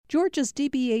Georgia's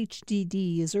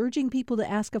DBHDD is urging people to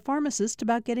ask a pharmacist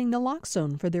about getting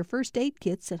naloxone for their first aid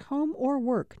kits at home or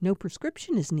work. No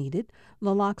prescription is needed.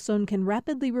 Naloxone can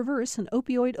rapidly reverse an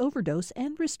opioid overdose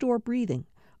and restore breathing.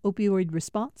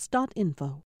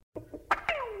 Opioidresponse.info.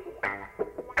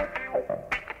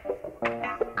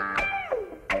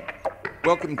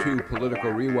 Welcome to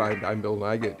Political Rewind. I'm Bill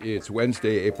Nigut. It's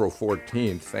Wednesday, April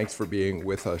 14th. Thanks for being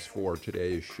with us for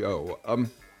today's show.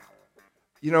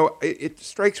 It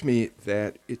strikes me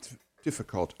that it's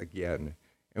difficult again,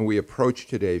 and we approach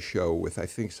today's show with, I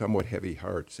think, somewhat heavy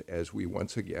hearts as we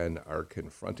once again are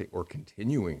confronting or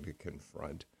continuing to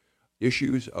confront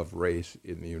issues of race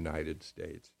in the United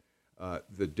States.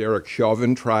 The Derek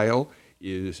Chauvin trial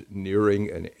is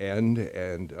nearing an end,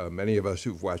 and many of us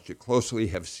who've watched it closely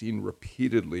have seen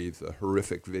repeatedly the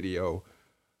horrific video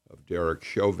of Derek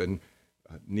Chauvin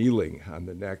kneeling on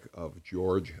the neck of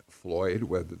George Floyd,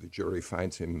 whether the jury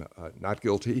finds him not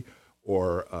guilty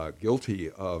or guilty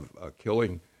of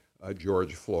killing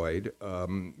George Floyd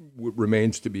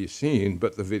remains to be seen,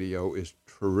 but the video is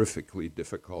terrifically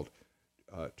difficult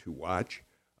to watch.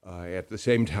 At the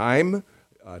same time,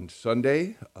 on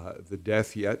Sunday, the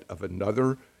death yet of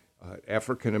another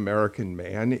African-American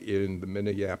man in the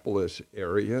Minneapolis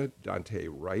area, Daunte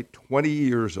Wright, 20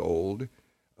 years old,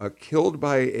 killed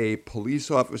by a police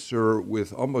officer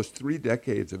with almost 3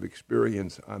 decades of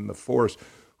experience on the force,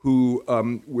 who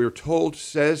we're told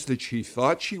says that she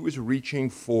thought she was reaching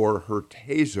for her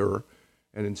taser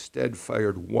and instead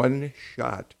fired one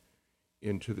shot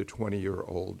into the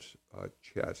 20-year-old's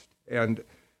chest. And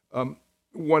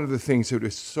one of the things that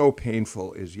is so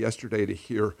painful is yesterday to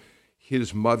hear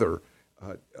his mother,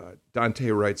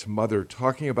 Daunte Wright's mother,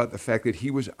 talking about the fact that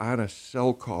he was on a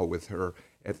cell call with her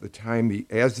at the time,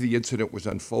 as the incident was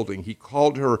unfolding. He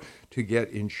called her to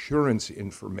get insurance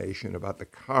information about the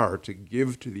car to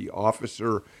give to the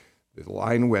officer. The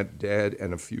line went dead,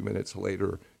 and a few minutes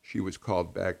later, she was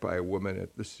called back by a woman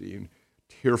at the scene,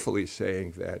 tearfully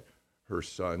saying that her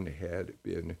son had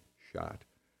been shot.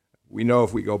 We know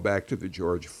if we go back to the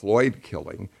George Floyd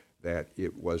killing that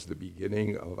it was the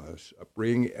beginning of a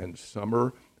spring and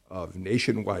summer of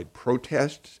nationwide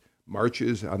protests,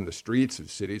 marches on the streets of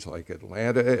cities like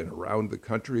Atlanta and around the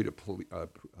country to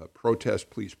protest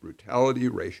police brutality,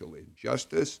 racial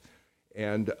injustice.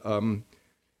 And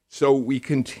so we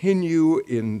continue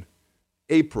in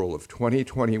April of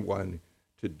 2021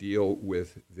 to deal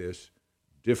with this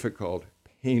difficult,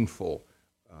 painful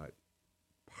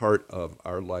part of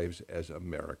our lives as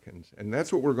Americans. And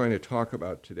that's what we're going to talk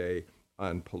about today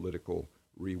on Political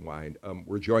Rewind.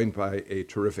 We're joined by a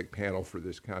terrific panel for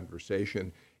this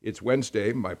conversation. It's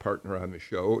Wednesday. My partner on the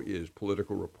show is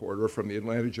political reporter from the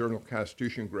Atlanta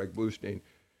Journal-Constitution, Greg Bluestein.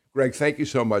 Greg, thank you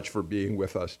so much for being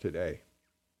with us today.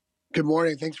 Good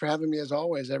morning. Thanks for having me, as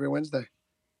always, every Wednesday.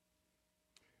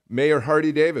 Mayor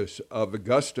Hardy Davis of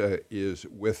Augusta is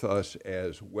with us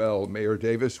as well. Mayor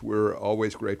Davis, we're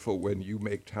always grateful when you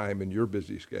make time in your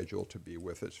busy schedule to be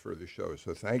with us for the show.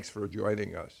 So thanks for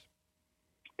joining us.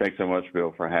 Thanks so much,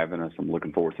 Bill, for having us. I'm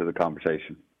looking forward to the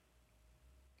conversation.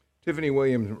 Tiffany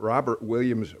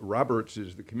Williams Roberts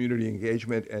is the Community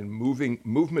Engagement and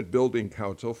Movement Building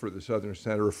Council for the Southern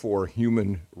Center for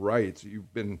Human Rights.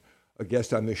 You've been a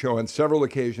guest on the show on several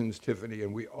occasions, Tiffany,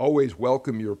 and we always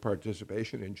welcome your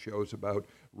participation in shows about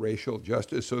racial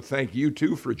justice. So thank you,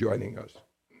 too, for joining us.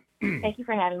 Thank you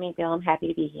for having me, Bill. I'm happy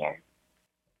to be here.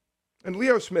 And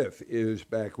Leo Smith is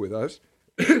back with us.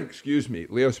 Excuse me.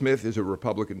 Leo Smith is a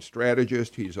Republican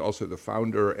strategist. He's also the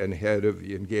founder and head of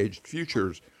the Engaged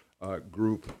Futures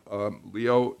group.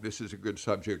 Leo, this is a good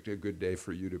subject, a good day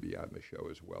for you to be on the show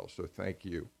as well. So thank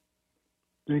you.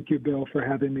 Thank you, Bill, for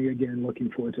having me again. Looking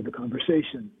forward to the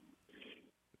conversation.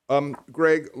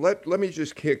 Greg, let me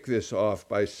just kick this off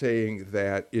by saying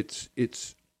that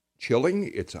it's chilling,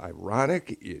 it's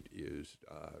ironic, it is,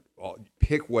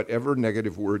 pick whatever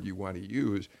negative word you want to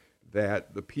use,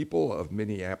 that the people of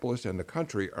Minneapolis and the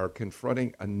country are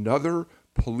confronting another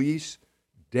police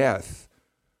death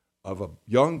of a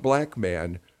young black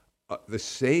man the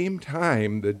same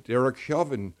time that Derek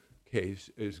Chauvin case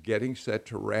is getting set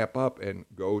to wrap up and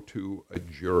go to a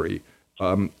jury.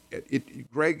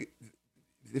 Greg,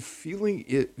 the feeling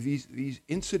these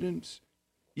incidents,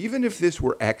 even if this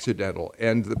were accidental,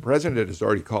 and the president has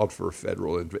already called for a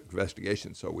federal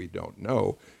investigation, so we don't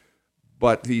know,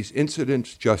 but these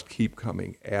incidents just keep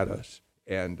coming at us,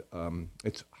 and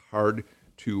it's hard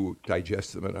to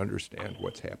digest them and understand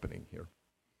what's happening here.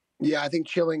 Yeah, I think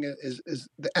chilling is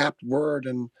the apt word,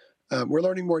 and we're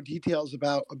learning more details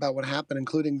about what happened,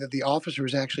 including that the officer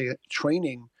was actually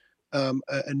training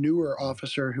a newer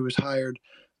officer who was hired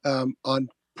on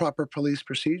proper police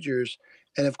procedures.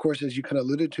 And of course, as you kind of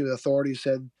alluded to, the authorities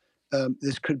said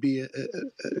this could be a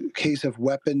case of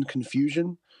weapon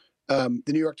confusion. The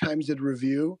New York Times did a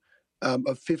review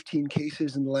of 15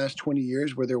 cases in the last 20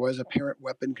 years where there was apparent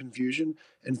weapon confusion,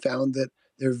 and found that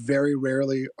there very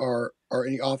rarely are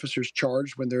any officers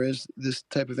charged when there is this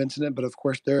type of incident. But of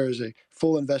course, there is a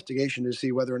full investigation to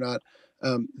see whether or not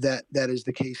that is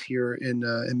the case here in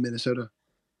Minnesota.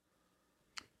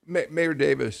 Mayor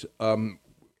Davis,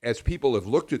 as people have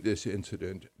looked at this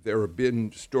incident, there have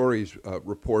been stories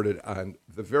reported on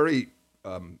the very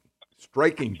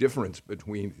striking difference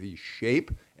between the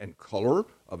shape and color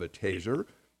of a taser.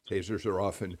 Tasers are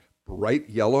often bright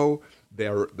yellow.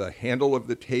 The handle of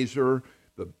the taser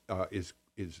is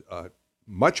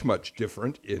much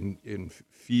different in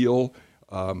feel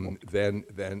than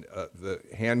the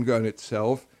handgun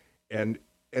itself, and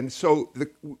so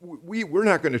we're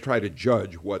not going to try to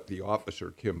judge what the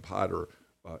officer Kim Potter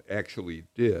actually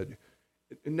did.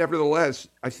 Nevertheless,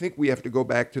 I think we have to go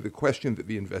back to the question that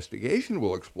the investigation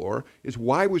will explore: is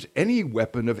why was any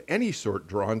weapon of any sort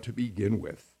drawn to begin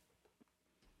with?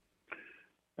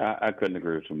 I couldn't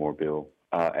agree with you more, Bill.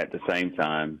 At the same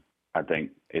time, I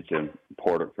think it's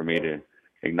important for me to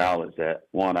acknowledge that,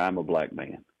 one, I'm a black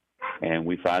man, and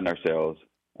we find ourselves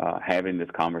having this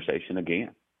conversation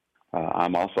again.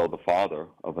 I'm also the father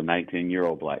of a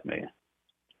 19-year-old black man,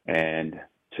 and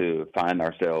to find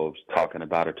ourselves talking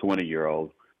about a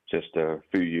 20-year-old just a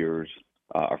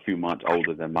few months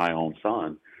older than my own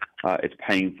son, it's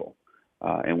painful.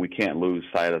 And we can't lose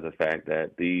sight of the fact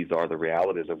that these are the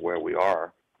realities of where we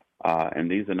are. And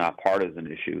these are not partisan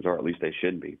issues, or at least they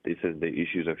shouldn't be. This is the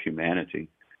issues of humanity.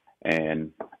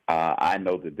 And I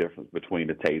know the difference between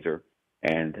a taser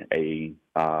and a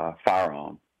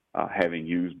firearm, having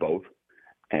used both.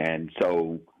 And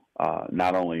so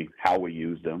not only how we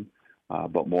use them,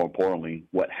 but more importantly,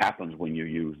 what happens when you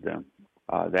use them.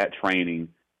 That training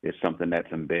is something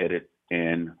that's embedded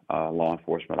in law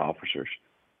enforcement officers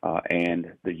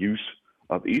and the use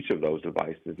of each of those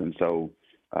devices. And so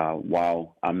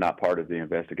while I'm not part of the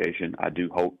investigation, I do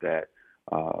hope that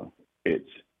it's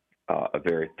a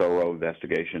very thorough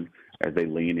investigation as they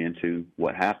lean into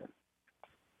what happened.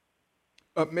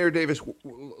 Mayor Davis,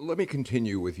 let me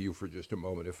continue with you for just a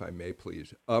moment, if I may,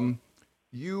 please.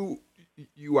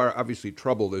 You are obviously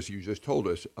troubled, as you just told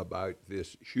us, about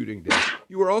this shooting death.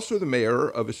 You are also the mayor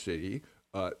of a city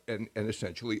and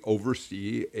essentially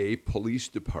oversee a police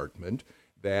department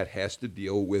that has to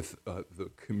deal with the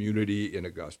community in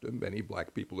Augusta, many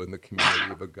black people in the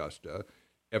community of Augusta,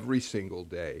 every single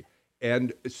day.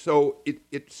 And so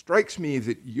it strikes me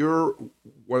that you're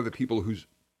one of the people whose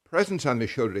presence on the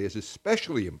show today is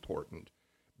especially important,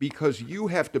 because you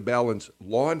have to balance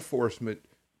law enforcement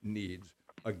needs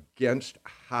against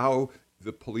how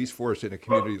the police force in a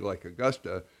community like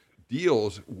Augusta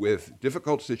deals with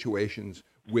difficult situations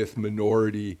with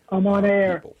minority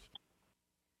peoples.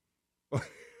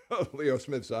 Leo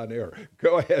Smith's on air.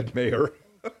 Go ahead, Mayor.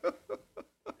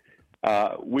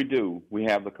 We do. We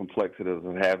have the complexities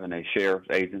of having a sheriff's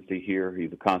agency here.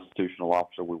 He's a constitutional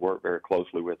officer. We work very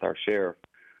closely with our sheriff.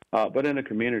 But in a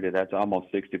community that's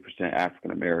almost 60%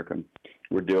 African American,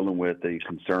 we're dealing with the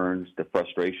concerns, the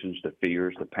frustrations, the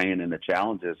fears, the pain, and the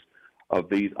challenges of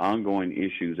these ongoing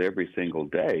issues every single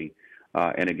day.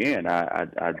 And again,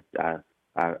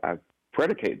 I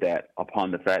predicate that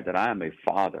upon the fact that I am a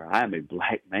father. I am a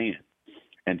black man.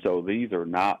 And so these are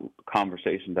not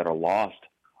conversations that are lost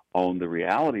on the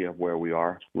reality of where we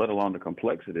are, let alone the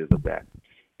complexities of that.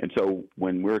 And so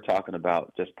when we're talking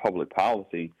about just public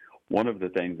policy, one of the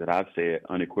things that I've said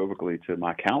unequivocally to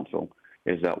my council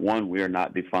is that, one, we are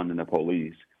not defunding the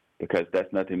police, because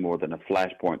that's nothing more than a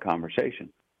flashpoint conversation.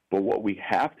 But what we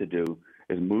have to do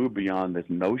is move beyond this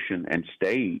notion and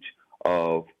stage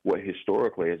of what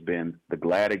historically has been the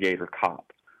gladiator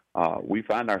cop. We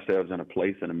find ourselves in a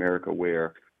place in America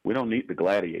where we don't need the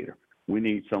gladiator. We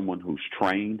need someone who's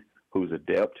trained, who's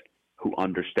adept, who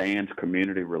understands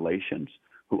community relations,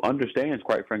 who understands,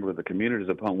 quite frankly, the communities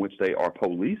upon which they are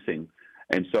policing.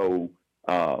 And so,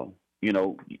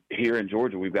 here in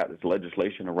Georgia, we've got this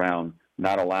legislation around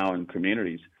not allowing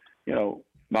communities.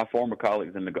 My former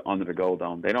colleagues under the Gold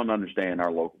Dome, they don't understand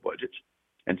our local budgets.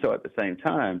 And so at the same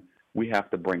time, we have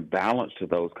to bring balance to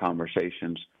those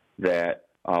conversations that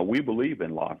we believe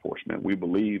in law enforcement. We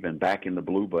believe in backing the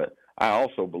blue, but I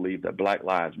also believe that Black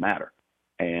lives matter.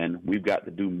 And we've got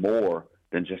to do more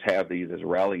than just have these as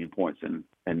rallying points and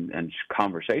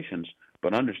conversations,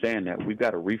 but understand that we've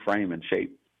got to reframe and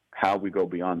shape how we go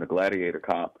beyond the gladiator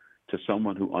cop to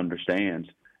someone who understands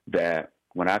that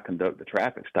when I conduct the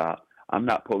traffic stop, I'm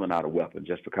not pulling out a weapon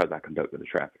just because I conducted a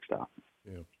traffic stop.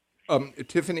 Yeah.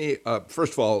 Tiffany,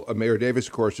 first of all, Mayor Davis,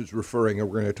 of course, is referring, and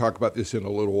we're going to talk about this in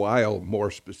a little while more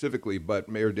specifically, but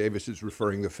Mayor Davis is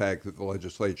referring to the fact that the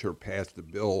legislature passed a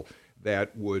bill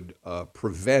that would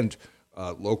prevent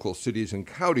local cities and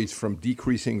counties from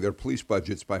decreasing their police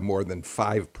budgets by more than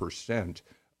 5%,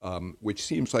 which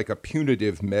seems like a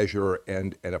punitive measure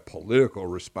and a political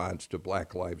response to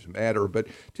Black Lives Matter. But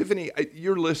Tiffany,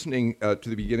 you're listening to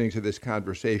the beginnings of this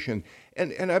conversation,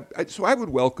 so I would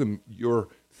welcome your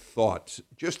thoughts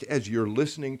just as you're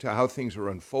listening to how things are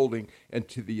unfolding and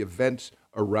to the events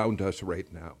around us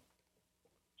right now.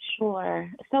 Sure.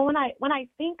 So when I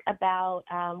think about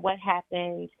what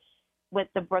happened with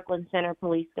the Brooklyn Center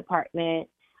Police Department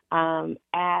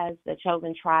as the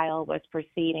Chauvin trial was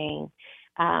proceeding,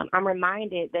 I'm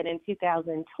reminded that in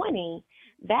 2020,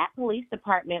 that police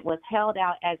department was held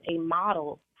out as a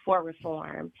model for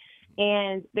reform.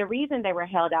 And the reason they were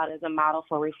held out as a model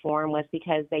for reform was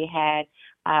because they had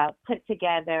put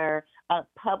together a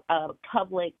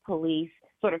public police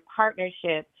sort of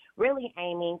partnership, really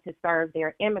aiming to serve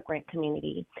their immigrant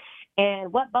community.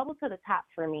 And what bubbled to the top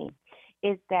for me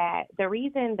is that the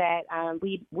reason that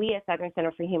we at Southern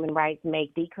Center for Human Rights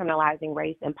make decriminalizing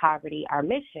race and poverty our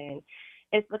mission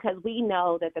is because we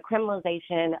know that the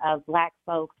criminalization of Black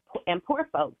folks and poor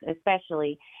folks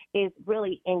especially is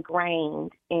really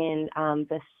ingrained in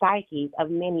the psyches of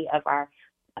many of our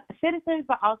citizens,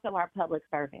 but also our public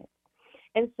servants.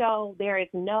 And so there is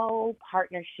no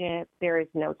partnership, there is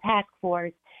no task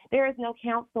force, there is no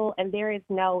council, and there is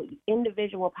no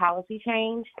individual policy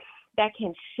change that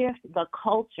can shift the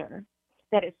culture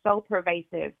that is so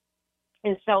pervasive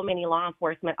in so many law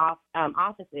enforcement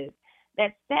offices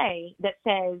that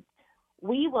says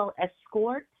we will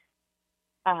escort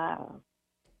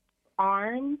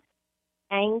armed,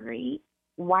 angry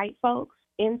white folks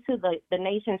into the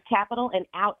nation's capital and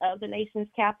out of the nation's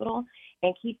capital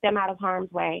and keep them out of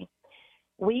harm's way.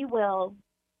 We will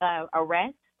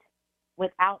arrest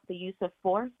without the use of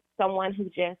force someone who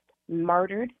just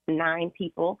murdered 9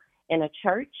 people in a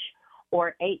church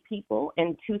or 8 people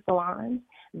in 2 salons.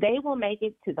 They will make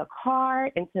it to the car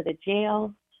and to the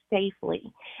jail safely.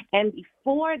 And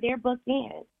before they're booked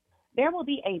in, there will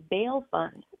be a bail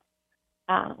fund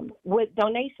with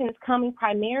donations coming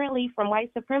primarily from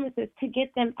white supremacists to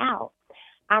get them out.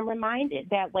 I'm reminded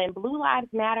that when Blue Lives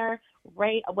Matter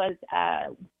was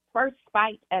first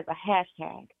spiked as a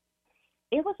hashtag,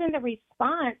 it was in the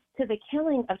response to the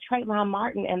killing of Trayvon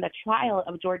Martin and the trial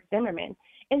of George Zimmerman.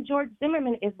 And George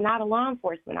Zimmerman is not a law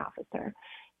enforcement officer.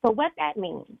 So what that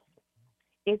means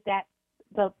is that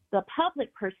the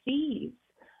public perceives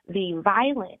the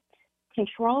violent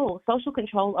control, social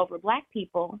control over Black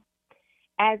people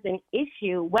as an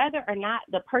issue, whether or not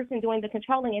the person doing the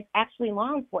controlling is actually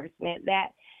law enforcement, that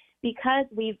because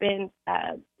we've been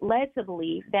led to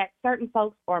believe that certain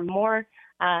folks are more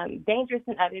dangerous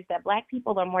than others, that Black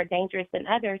people are more dangerous than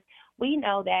others, we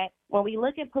know that when we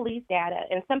look at police data,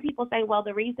 and some people say, well,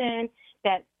 the reason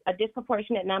that a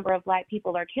disproportionate number of Black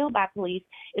people are killed by police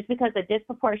is because a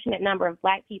disproportionate number of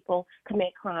Black people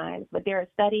commit crimes. But there are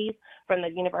studies from the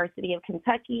University of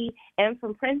Kentucky and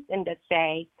from Princeton that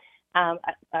say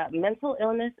mental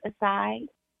illness aside,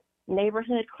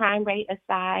 neighborhood crime rate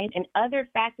aside, and other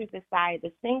factors aside,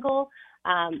 the single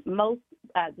most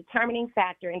determining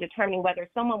factor in determining whether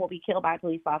someone will be killed by a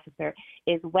police officer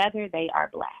is whether they are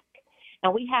Black.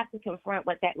 And we have to confront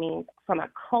what that means from a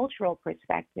cultural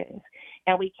perspective.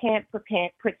 And we can't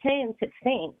pretend to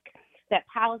think that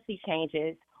policy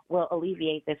changes will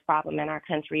alleviate this problem in our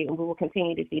country, and we will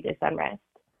continue to see this unrest.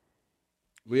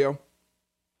 Leo?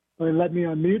 Let me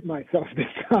unmute myself this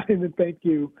time, and thank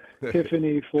you,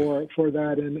 Tiffany, for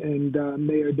that. And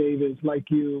Mayor Davis,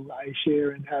 like you, I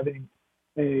share in having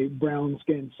a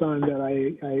brown-skinned son that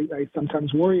I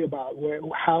sometimes worry about.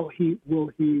 How will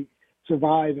he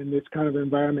survive in this kind of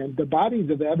environment? The bodies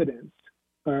of evidence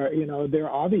are, they're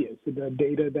obvious. The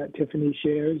data that Tiffany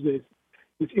shares is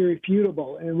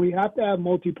irrefutable, and we have to have a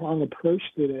multi-pronged approach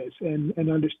to this and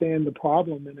understand the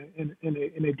problem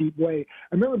in a deep way.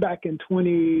 I remember back in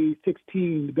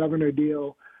 2016, Governor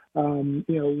Deal, Sam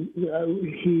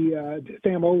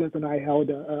Olens and I held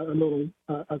a little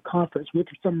conference with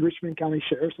some Richmond County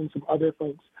sheriffs and some other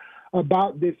folks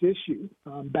about this issue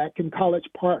back in College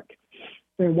Park.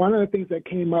 And one of the things that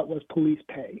came up was police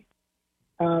pay.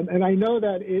 And I know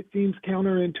that it seems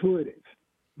counterintuitive,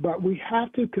 but we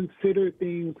have to consider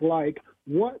things like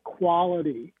what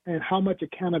quality and how much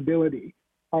accountability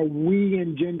are we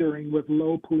engendering with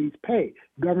low police pay.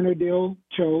 Governor Deal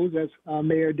chose, as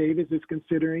Mayor Davis is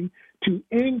considering, to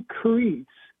increase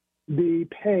the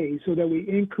pay so that we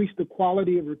increase the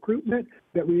quality of recruitment,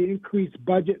 that we increase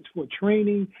budgets for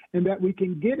training, and that we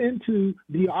can get into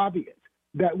the obvious,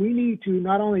 that we need to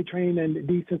not only train in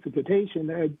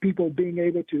desensitization, people being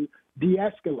able to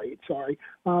de-escalate,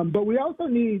 but we also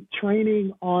need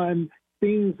training on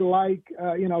things like,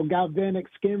 galvanic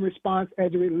skin response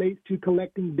as it relates to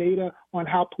collecting data on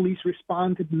how police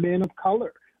respond to men of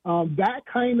color. That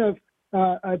kind of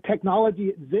technology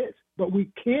exists, but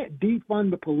we can't defund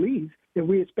the police if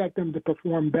we expect them to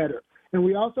perform better. And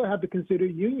we also have to consider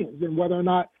unions and whether or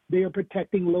not they are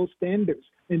protecting low standards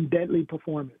and deadly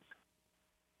performance.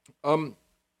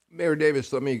 Mayor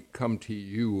Davis, let me come to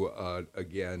you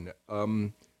again.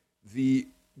 The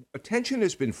attention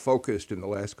has been focused in the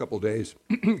last couple of days,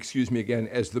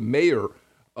 as the mayor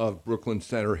of Brooklyn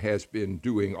Center has been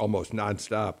doing almost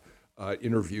nonstop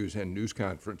interviews and news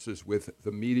conferences with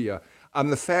the media on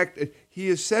the fact that he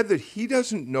has said that he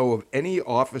doesn't know of any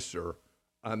officer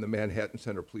on the Manhattan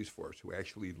Center Police Force who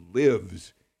actually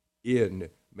lives in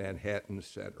Manhattan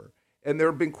Center. And there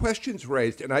have been questions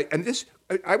raised, and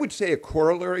I would say a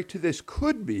corollary to this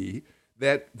could be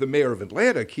that the mayor of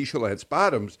Atlanta, Keisha Lance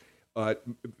Bottoms,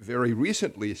 very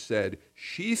recently said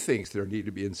she thinks there need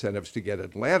to be incentives to get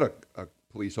Atlanta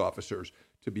police officers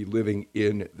to be living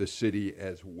in the city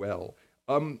as well.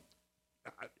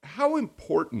 How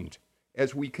important,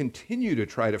 as we continue to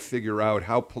try to figure out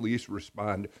how police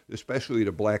respond, especially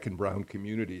to Black and brown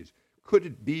communities, could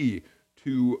it be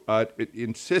to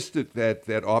insist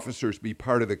that officers be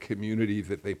part of the community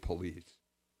that they police?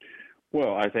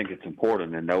 Well, I think it's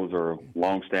important, and those are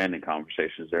long-standing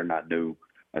conversations. They're not new.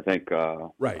 I think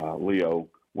Leo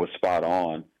was spot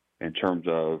on in terms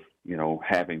of,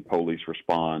 having police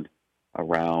respond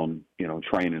around,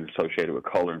 training associated with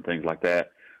color and things like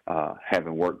that.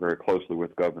 Having worked very closely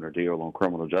with Governor Deal on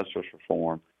criminal justice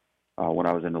reform when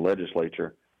I was in the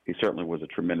legislature, he certainly was a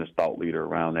tremendous thought leader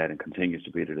around that and continues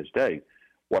to be to this day.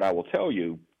 What I will tell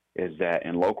you is that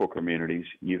in local communities,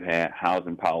 you've had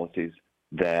housing policies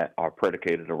that are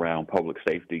predicated around public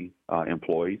safety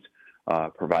employees,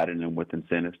 providing them with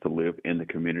incentives to live in the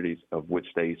communities of which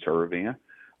they serve in.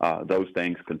 Those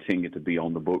things continue to be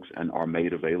on the books and are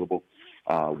made available.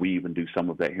 We even do some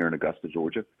of that here in Augusta,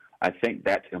 Georgia. I think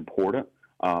that's important,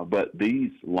 but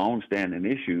these long-standing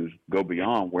issues go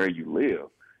beyond where you live.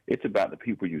 It's about the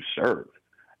people you serve.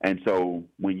 And so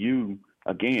when you,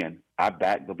 again, I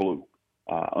back the blue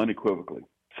unequivocally.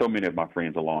 So many of my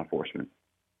friends are law enforcement.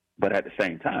 But at the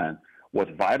same time,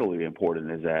 what's vitally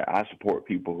important is that I support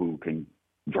people who can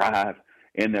drive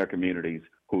in their communities,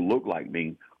 who look like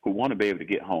me, who want to be able to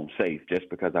get home safe just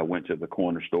because I went to the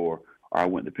corner store or I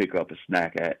went to pick up a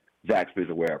snack at Zaxby's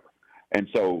or wherever. And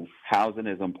so housing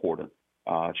is important.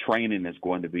 Training is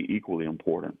going to be equally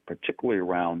important, particularly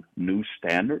around new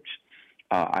standards.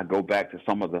 I go back to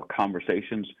some of the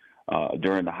conversations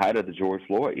during the height of the George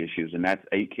Floyd issues, and that's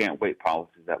 8 can't wait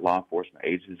policies that law enforcement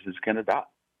agencies can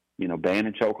adopt.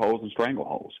 Banning chokeholds and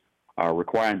strangleholds,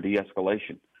 requiring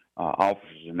de-escalation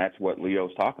officers, and that's what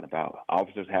Leo's talking about.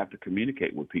 Officers have to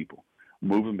communicate with people,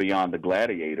 moving beyond the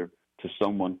gladiator to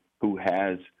someone who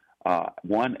has,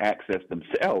 access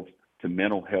themselves to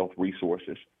mental health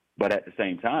resources, but at the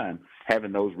same time,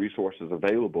 having those resources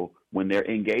available when they're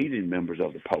engaging members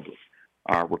of the public,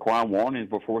 requiring warnings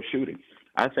before shooting.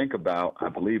 I think about, I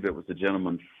believe it was the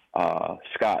gentleman,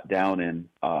 Scott, down in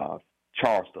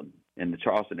Charleston, in the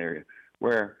Charleston area,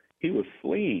 where he was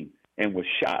fleeing and was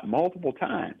shot multiple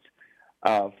times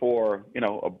for,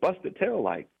 a busted tail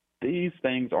light. These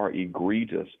things are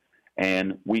egregious,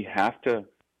 and we have to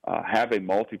have a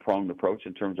multi-pronged approach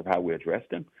in terms of how we address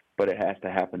them, but it has to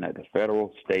happen at the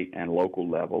federal, state, and local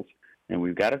levels. And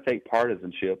we've got to take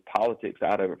partisanship, politics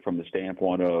out of it from the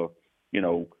standpoint of,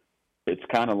 it's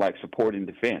kind of like supporting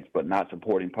defense, but not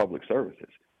supporting public services.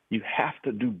 You have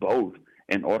to do both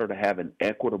in order to have an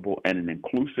equitable and an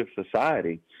inclusive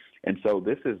society. And so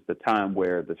this is the time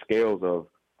where the scales of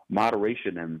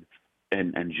moderation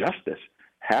and justice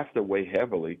have to weigh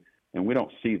heavily, and we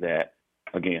don't see that.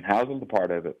 Again, housing is a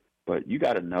part of it, but you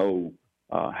got to know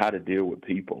how to deal with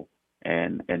people,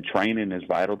 and training is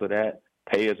vital to that.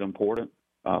 Pay is important.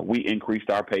 We increased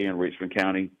our pay in Richmond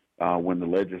County when the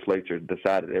legislature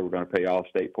decided they were going to pay all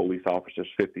state police officers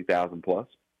 $50,000 plus.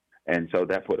 And so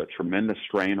that put a tremendous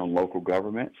strain on local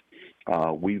governments.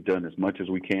 We've done as much as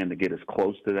we can to get as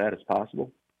close to that as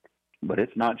possible. But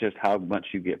it's not just how much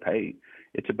you get paid.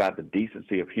 It's about the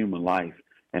decency of human life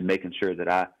and making sure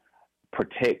that I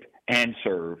protect and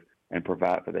serve and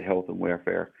provide for the health and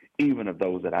welfare, even of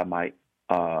those that I might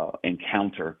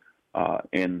encounter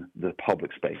in the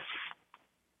public space.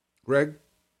 Greg?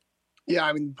 Yeah,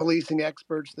 I mean, policing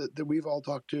experts that we've all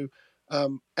talked to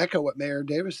echo what Mayor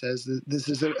Davis says. That this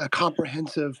is a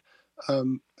comprehensive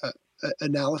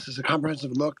analysis, a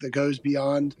comprehensive look that goes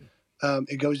beyond.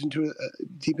 It goes into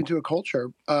deep into a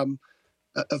culture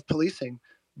of policing.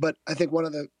 But I think one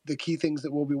of the key things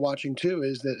that we'll be watching too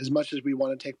is that as much as we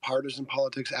want to take partisan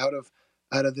politics out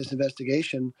of this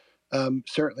investigation,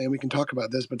 certainly, and we can talk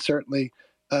about this, but certainly,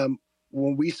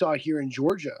 when we saw here in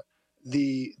Georgia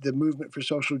the movement for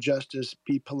social justice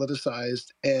be politicized,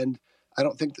 and I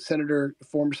don't think the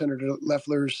former Senator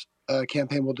Loeffler's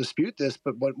campaign will dispute this,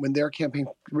 but when their campaign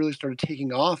really started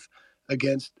taking off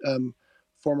against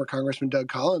former Congressman Doug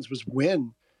Collins was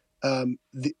when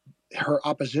her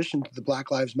opposition to the Black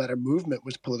Lives Matter movement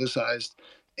was politicized,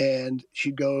 and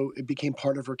it became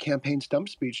part of her campaign stump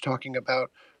speech, talking about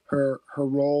her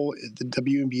role at the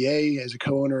WNBA as a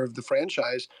co-owner of the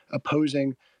franchise,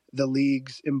 opposing the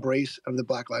league's embrace of the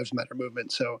Black Lives Matter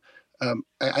movement. So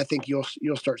I think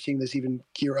you'll start seeing this even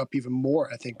gear up even more,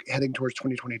 I think, heading towards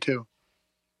 2022.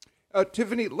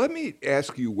 Tiffany, let me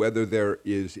ask you whether there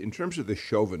is, in terms of the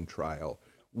Chauvin trial,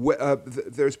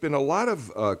 there's been a lot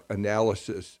of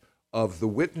analysis of the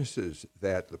witnesses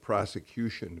that the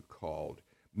prosecution called,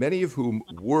 many of whom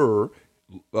were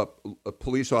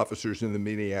police officers in the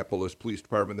Minneapolis Police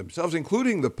Department themselves,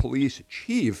 including the police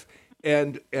chief,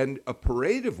 and a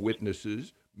parade of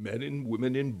witnesses, men and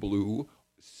women in blue,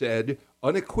 said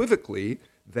unequivocally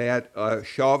that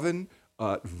Chauvin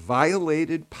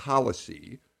violated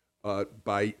policy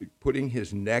by putting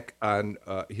his neck on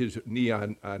his knee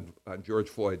on George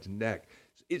Floyd's neck.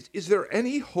 Is there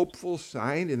any hopeful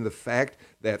sign in the fact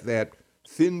that that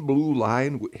thin blue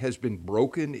line has been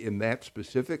broken in that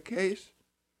specific case?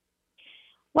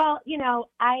 Well,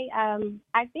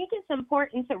 I think it's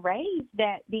important to raise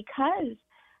that because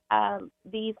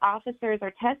these officers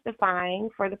are testifying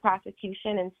for the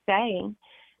prosecution and saying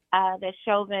that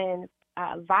Chauvin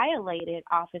violated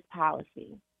office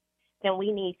policy, then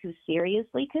we need to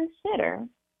seriously consider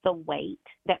the weight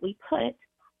that we put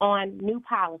on new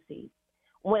policies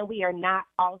when we are not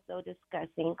also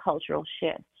discussing cultural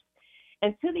shifts.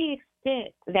 And to the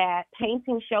extent that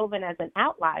painting Chauvin as an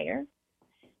outlier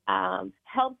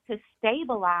helps to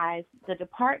stabilize the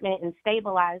department and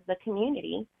stabilize the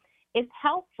community, it's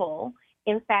helpful,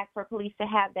 in fact, for police to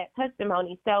have that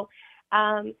testimony. So,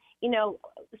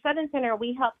 Southern Center,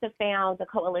 we helped to found the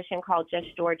coalition called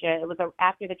Just Georgia. It was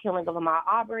after the killing of Ahmaud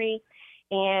Arbery,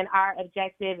 and our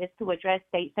objective is to address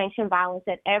state-sanctioned violence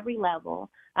at every level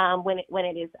when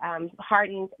it is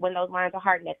hardened, when those lines are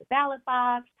hardened at the ballot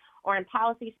box, or in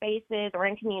policy spaces, or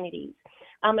in communities.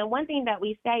 And one thing that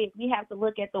we say is we have to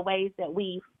look at the ways that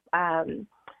we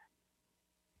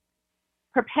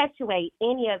perpetuate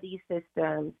any of these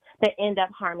systems that end up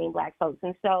harming Black folks.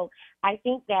 And so I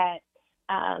think that,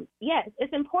 yes,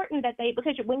 it's important that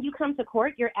because when you come to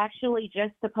court, you're actually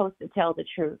just supposed to tell the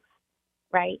truth,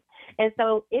 right? And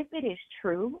so if it is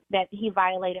true that he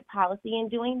violated policy in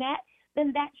doing that,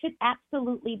 then that should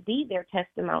absolutely be their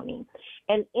testimony.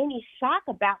 And any shock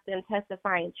about them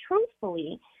testifying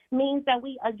truthfully means that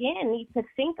we, again, need to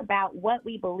think about what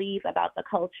we believe about the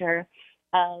culture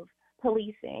of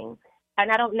policing.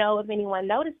 And I don't know if anyone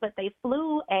noticed, but they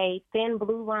flew a thin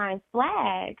blue line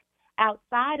flag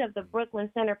outside of the Brooklyn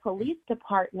Center Police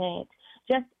Department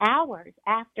just hours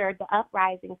after the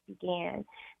uprisings began.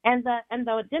 And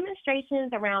the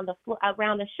demonstrations around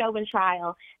the Chauvin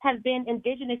trial have been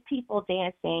indigenous people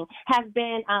dancing, have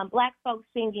been Black folks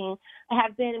singing,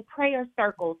 have been prayer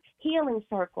circles, healing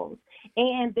circles.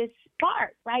 And this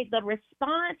spark, right, the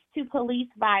response to police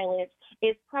violence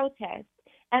is protest.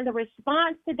 And the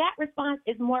response to that response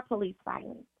is more police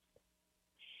violence.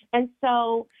 And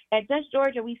so at Just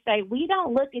Georgia, we say we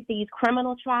don't look at these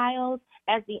criminal trials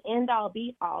as the end-all,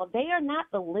 be-all. They are not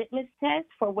the litmus test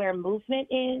for where movement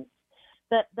is.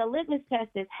 The litmus test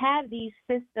is, have these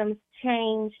systems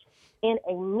changed in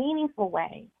a meaningful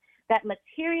way that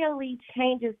materially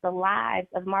changes the lives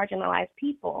of marginalized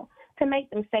people to make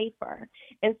them safer.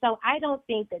 And so I don't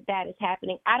think that is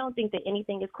happening. I don't think that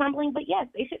anything is crumbling. But, yes,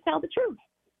 they should tell the truth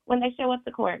when they show up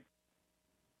to court.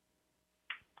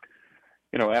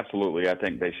 Absolutely. I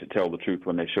think they should tell the truth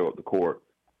when they show up to court.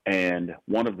 And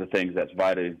one of the things that's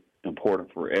vitally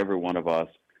important for every one of us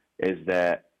is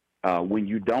that when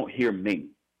you don't hear me,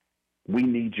 we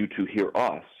need you to hear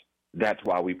us. That's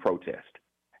why we protest.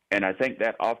 And I think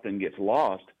that often gets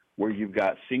lost where you've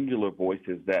got singular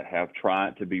voices that have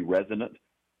tried to be resonant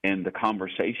in the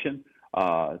conversation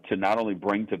to not only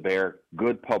bring to bear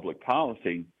good public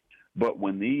policy, but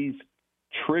when these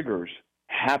triggers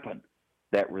happen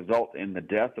that result in the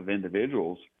death of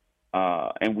individuals,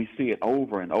 and we see it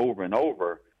over and over and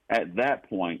over, at that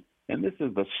point, and this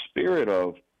is the spirit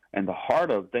of and the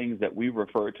heart of things that we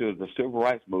refer to as the civil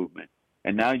rights movement.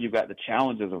 And now you've got the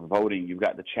challenges of voting. You've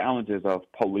got the challenges of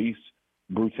police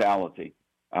brutality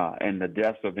and the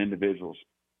deaths of individuals,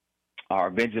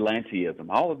 vigilantism,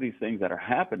 all of these things that are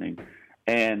happening.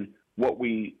 And what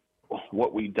we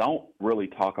don't really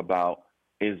talk about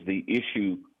is the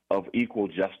issue of equal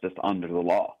justice under the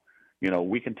law.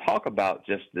 We can talk about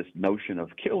just this notion of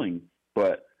killing,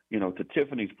 but, to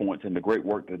Tiffany's points and the great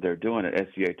work that they're doing at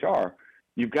SCHR,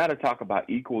 you've got to talk about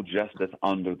equal justice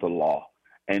under the law.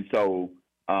 And so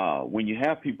when you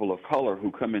have people of color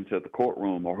who come into the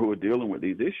courtroom or who are dealing with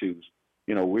these issues,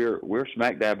 we're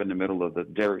smack dab in the middle of the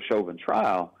Derek Chauvin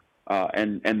trial,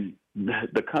 and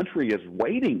the country is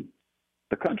waiting.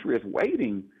 The country is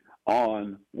waiting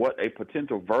on what a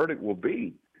potential verdict will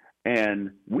be.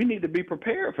 And we need to be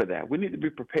prepared for that. We need to be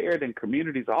prepared in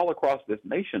communities all across this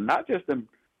nation, not just in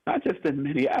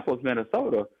Minneapolis,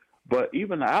 Minnesota, but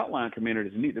even the outlying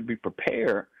communities need to be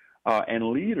prepared,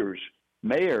 and leaders,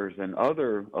 mayors, and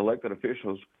other elected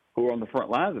officials who are on the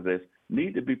front lines of this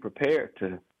need to be prepared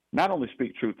to not only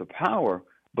speak truth to power,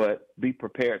 but be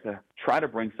prepared to try to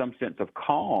bring some sense of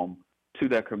calm to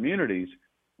their communities,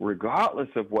 regardless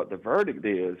of what the verdict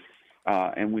is.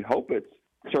 And we hope it's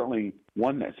certainly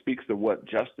one that speaks to what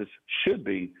justice should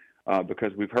be,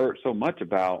 because we've heard so much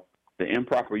about the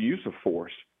improper use of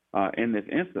force in this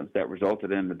instance that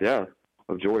resulted in the death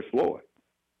of George Floyd.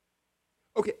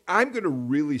 Okay, I'm going to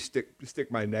really stick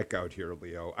my neck out here,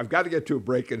 Leo. I've got to get to a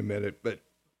break in a minute, but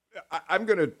I'm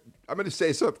going to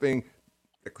say something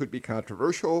that could be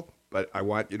controversial, but I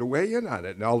want you to weigh in on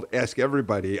it. And I'll ask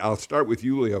everybody. I'll start with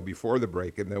you, Leo, before the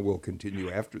break, and then we'll continue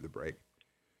after the break.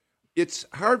 It's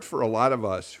hard for a lot of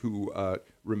us who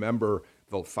remember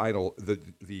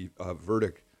the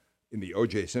verdict in the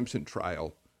O.J. Simpson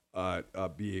trial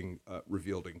being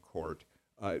revealed in court.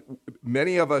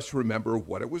 Many of us remember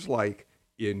what it was like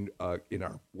in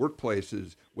our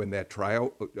workplaces when that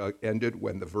trial ended,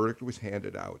 when the verdict was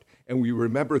handed out. And we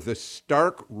remember the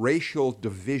stark racial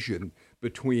division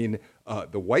between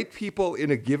the white people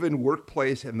in a given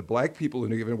workplace and the black people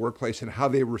in a given workplace and how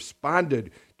they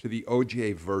responded to the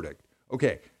O.J. verdict.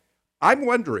 Okay, I'm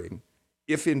wondering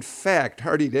if, in fact,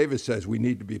 Hardy Davis says we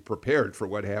need to be prepared for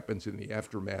what happens in the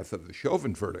aftermath of the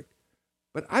Chauvin verdict.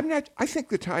 But I'm not. I think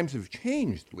the times have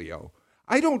changed, Leo.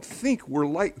 I don't think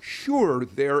we're sure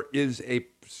there is a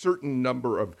certain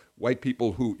number of white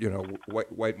people who,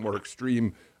 white more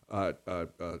extreme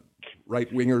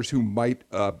right-wingers who might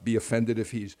be offended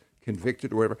if he's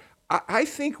convicted or whatever. I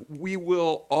think we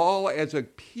will all, as a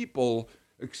people,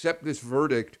 accept this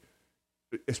verdict,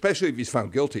 especially if he's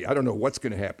found guilty. I don't know what's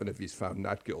going to happen if he's found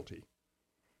not guilty.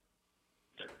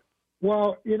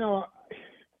 Well,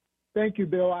 thank you,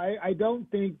 Bill. I don't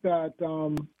think that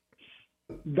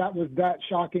that was that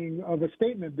shocking of a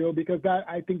statement, Bill, because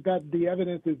I think that the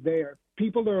evidence is there.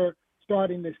 People are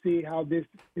starting to see how this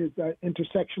is an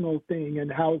intersectional thing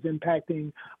and how it's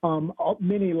impacting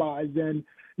many lives. And,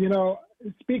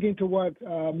 speaking to what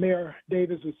Mayor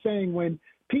Davis was saying, when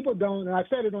people don't, and I've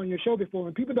said it on your show before,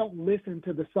 when people don't listen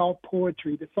to the soft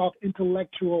poetry, the soft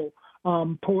intellectual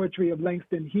poetry of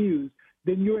Langston Hughes,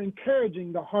 then you're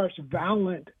encouraging the harsh,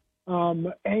 violent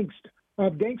angst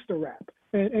of gangster rap.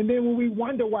 And then when we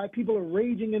wonder why people are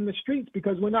raging in the streets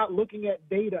because we're not looking at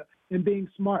data and being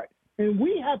smart. And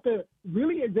we have to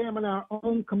really examine our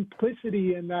own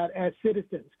complicity in that as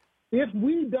citizens. If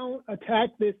we don't attack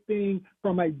this thing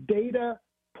from a data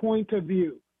point of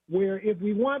view, where if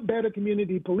we want better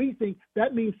community policing,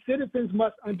 that means citizens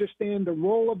must understand the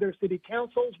role of their city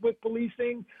councils with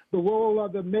policing, the role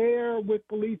of the mayor with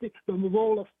policing, the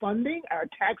role of funding, our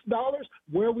tax dollars,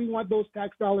 where we want those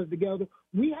tax dollars to go.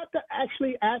 We have to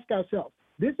actually ask ourselves,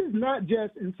 this is not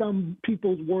just, in some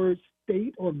people's words,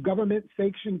 state or government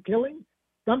sanctioned killing.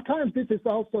 Sometimes this is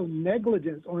also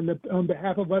negligence on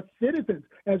behalf of us citizens.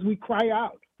 As we cry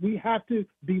out, we have to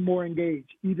be more engaged,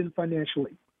 even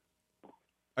financially.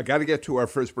 I got to get to our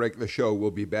first break of the show. We'll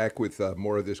be back with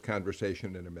more of this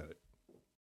conversation in a minute.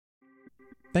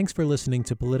 Thanks for listening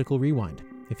to Political Rewind.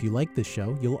 If you like this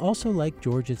show, you'll also like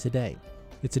Georgia Today.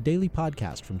 It's a daily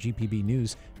podcast from GPB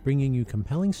News, bringing you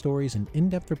compelling stories and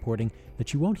in-depth reporting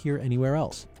that you won't hear anywhere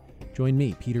else. Join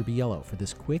me, Peter Biello, for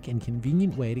this quick and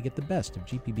convenient way to get the best of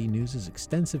GPB News'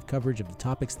 extensive coverage of the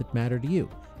topics that matter to you,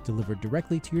 delivered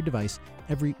directly to your device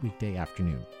every weekday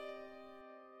afternoon.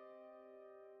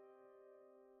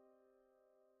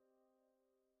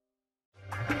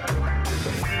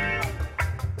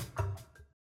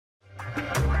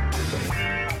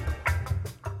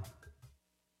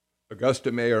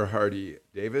 Augusta Mayor Hardy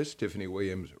Davis, Tiffany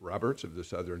Williams Roberts of the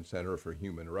Southern Center for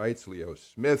Human Rights, Leo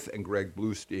Smith, and Greg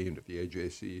Bluestein of the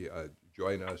AJC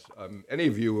join us. Any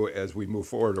of you, as we move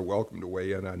forward, are welcome to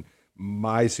weigh in on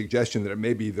my suggestion that it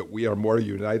may be that we are more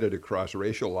united across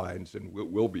racial lines and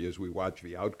will be as we watch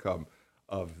the outcome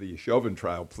of the Chauvin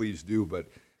trial. Please do, but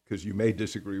because you may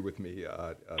disagree with me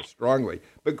strongly.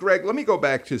 But Greg, let me go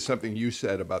back to something you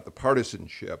said about the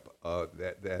partisanship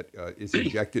that is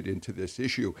injected into this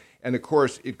issue. And of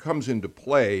course, it comes into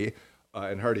play,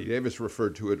 and Hardy Davis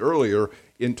referred to it earlier,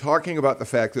 in talking about the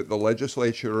fact that the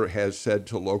legislature has said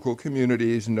to local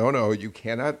communities, no, you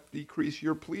cannot decrease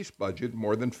your police budget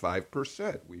more than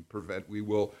 5%. We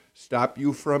will stop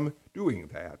you from doing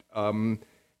that.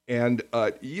 And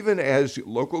even as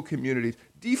local communities,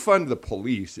 defund the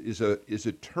police is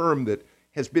a term that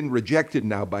has been rejected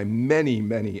now by many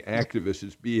activists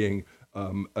as being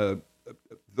the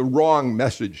wrong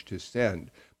message to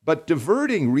send. But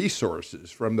diverting resources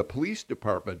from the police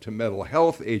department to mental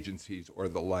health agencies or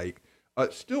the like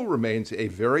still remains a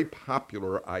very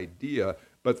popular idea.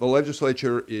 But the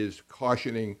legislature is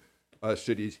cautioning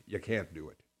cities, you can't do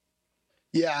it.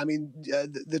 Yeah, I mean,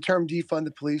 the term defund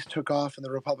the police took off in the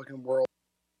Republican world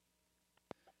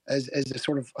as a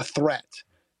sort of a threat.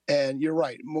 And you're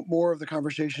right. More of the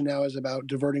conversation now is about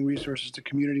diverting resources to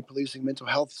community policing, mental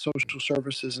health, social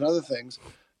services, and other things.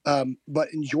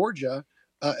 But in Georgia,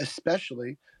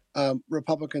 especially,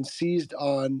 Republicans seized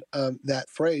on that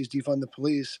phrase, defund the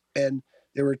police. And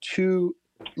there were two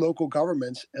local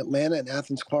governments, Atlanta and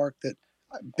Athens Clarke,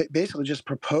 that basically just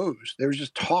proposed. There was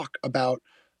just talk about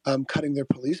cutting their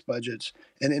police budgets.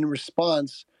 And in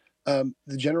response,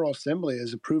 the General Assembly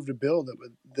has approved a bill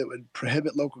that would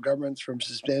prohibit local governments from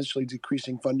substantially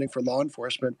decreasing funding for law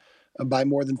enforcement by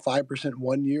more than 5%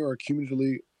 1 year or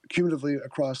cumulatively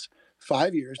across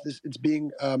 5 years. It's being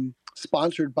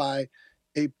sponsored by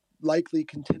a likely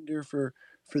contender for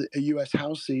a U.S.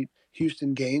 House seat,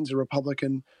 Houston Gaines, a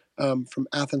Republican from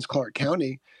Athens Clarke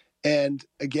County. And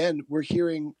again, we're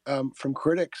hearing from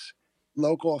critics,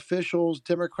 local officials,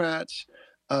 Democrats,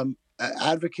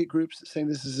 advocate groups saying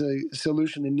this is a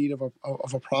solution in need of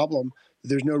a problem.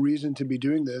 There's no reason to be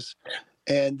doing this,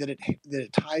 and that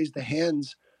it ties the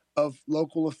hands of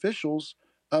local officials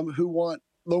who want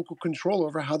local control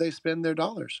over how they spend their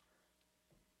dollars.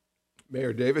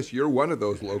 Mayor Davis, you're one of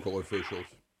those local officials.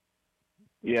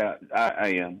 Yeah,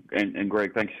 I am. And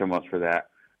Greg, thank you so much for that.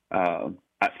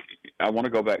 I want to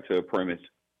go back to a premise.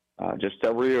 Just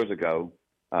several years ago,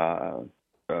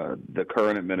 the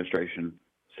current administration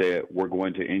said we're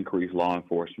going to increase law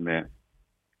enforcement,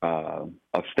 of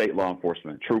state law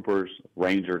enforcement, troopers,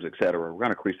 rangers, et cetera. We're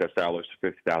going to increase their salaries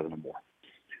to $50,000 or more.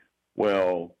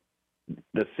 Well,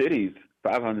 the cities,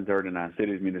 539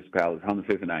 cities, municipalities,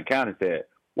 159 counties said,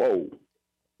 whoa,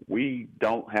 we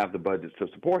don't have the budgets to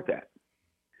support that.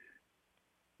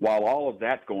 While all of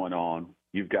that's going on,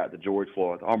 you've got the George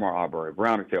Floyd, Ahmaud Arbery,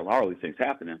 Breonna Taylor, all these things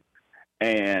happening.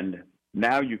 And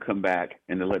now you come back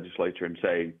in the legislature and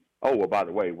say, oh, well, by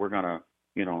the way, we're going to,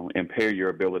 impair your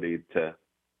ability to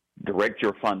direct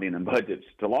your funding and budgets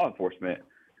to law enforcement.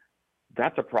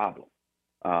 That's a problem.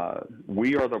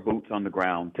 We are the boots on the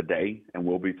ground today and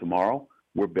will be tomorrow.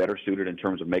 We're better suited in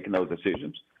terms of making those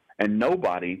decisions. And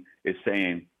nobody is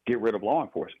saying, get rid of law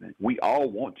enforcement. We all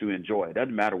want to enjoy it. It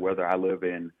doesn't matter whether I live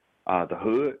in the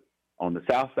hood, on the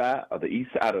south side, or the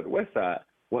east side, or the west side.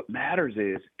 What matters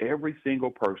is every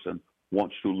single person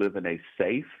wants to live in a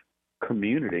safe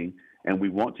community, and we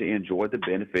want to enjoy the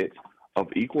benefits of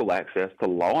equal access to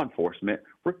law enforcement,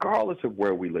 regardless of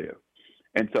where we live.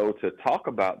 And so to talk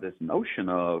about this notion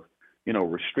of,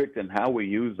 restricting how we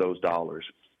use those dollars,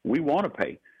 we want to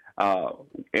pay.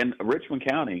 In Richmond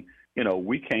County,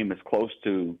 we came as close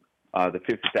to the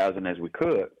 $50,000 as we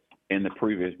could in the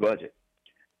previous budget.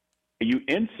 You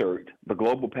insert the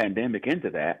global pandemic into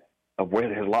that, of where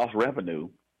there's lost revenue,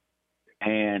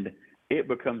 and it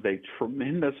becomes a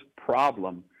tremendous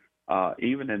problem,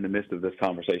 even in the midst of this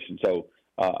conversation. So,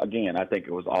 again, I think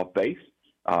it was off base.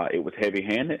 It was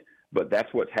heavy-handed, but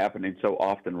that's what's happening so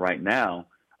often right now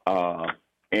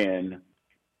in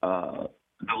the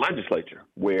legislature,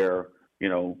 where,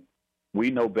 we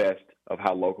know best of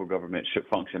how local government should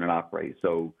function and operate.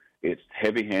 So it's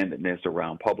heavy-handedness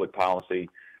around public policy,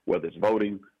 whether it's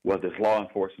voting, whether it's law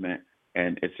enforcement,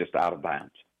 and it's just out of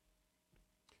bounds.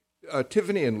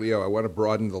 Tiffany and Leo, I want to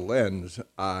broaden the lens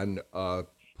on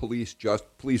police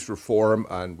reform,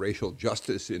 on racial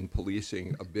justice in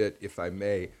policing a bit, if I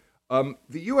may. The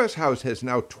U.S. House has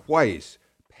now twice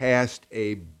passed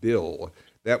a bill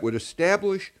that would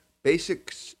establish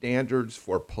basic standards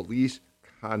for police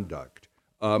conduct.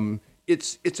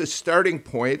 it's a starting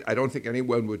point. I don't think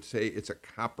anyone would say it's a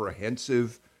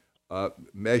comprehensive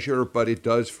measure, but it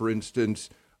does, for instance,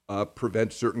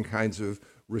 prevent certain kinds of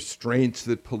restraints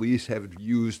that police have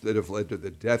used that have led to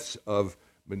the deaths of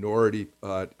minority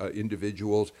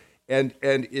individuals. And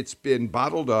it's been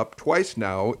bottled up twice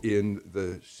now in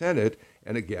the Senate.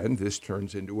 And again, this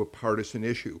turns into a partisan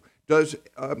issue. Does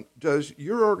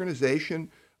your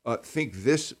organization think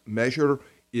this measure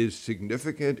is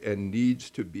significant and needs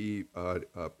to be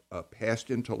passed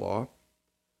into law?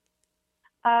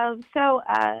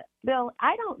 Bill,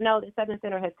 I don't know that Southern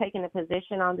Center has taken a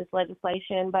position on this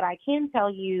legislation, but I can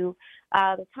tell you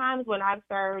the times when I've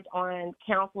served on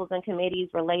councils and committees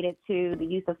related to the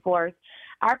use of force,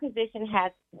 our position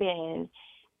has been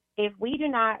if we do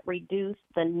not reduce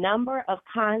the number of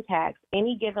contacts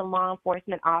any given law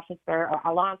enforcement officer or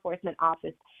a law enforcement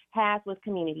office has with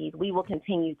communities, we will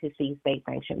continue to see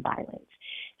state-sanctioned violence.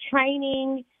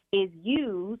 Training is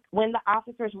used when the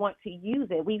officers want to use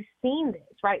it. We've seen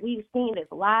this, right? We've seen this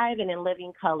live and in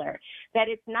living color, that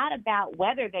it's not about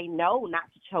whether they know not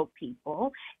to choke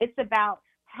people. It's about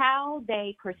how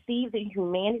they perceive the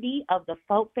humanity of the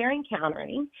folk they're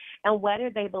encountering and whether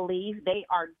they believe they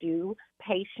are due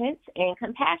patience and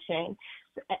compassion.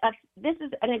 This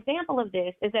is an example of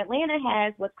this is Atlanta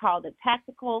has what's called the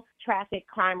Tactical Traffic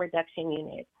Crime Reduction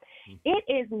Unit. It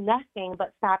is nothing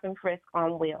but stop and frisk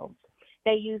on wheels.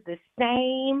 They use the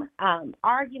same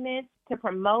arguments to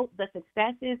promote the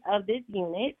successes of this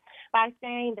unit by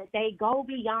saying that they go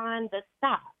beyond the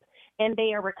stop and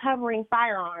they are recovering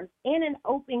firearms in an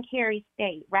open carry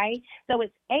state, right? So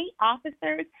it's 8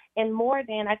 officers and more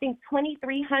than, I think,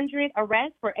 2,300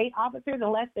 arrests for 8 officers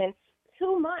in less than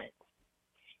 2 months.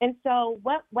 And so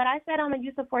what I said on the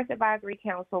Use of Force Advisory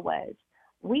Council was,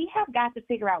 we have got to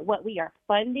figure out what we are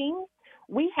funding.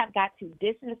 We have got to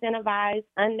disincentivize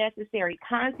unnecessary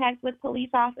contact with police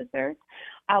officers.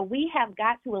 We have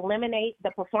got to eliminate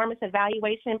the performance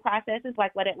evaluation processes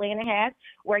like what Atlanta has,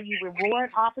 where you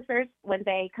reward officers when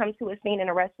they come to a scene and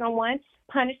arrest someone,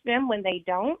 punish them when they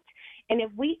don't. And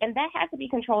that has to be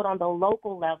controlled on the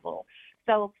local level.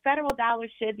 So federal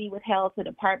dollars should be withheld to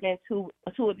departments who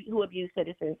abuse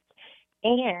citizens.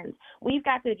 And we've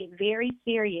got to get very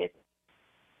serious.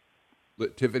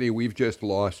 Tiffany, we've just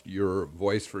lost your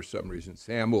voice for some reason.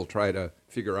 Sam will try to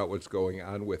figure out what's going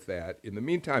on with that. In the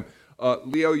meantime,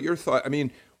 Leo, your thought, I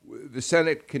mean, the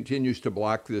Senate continues to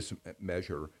block this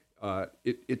measure.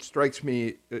 It strikes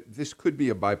me that this could be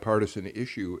a bipartisan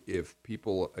issue if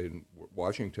people in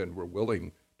Washington were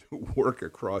willing to work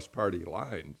across party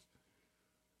lines.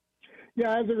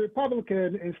 Yeah, as a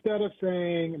Republican, instead of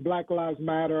saying Black Lives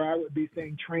Matter, I would be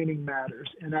saying training matters.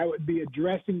 And I would be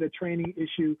addressing the training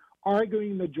issue,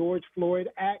 arguing the George Floyd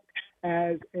Act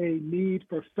as a need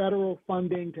for federal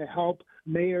funding to help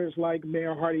mayors like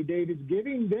Mayor Hardy Davis,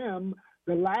 giving them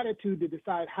the latitude to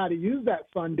decide how to use that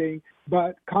funding.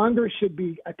 But Congress should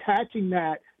be attaching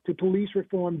that to police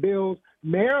reform bills.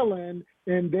 Maryland,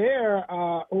 and their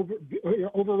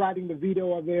overriding the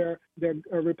veto of their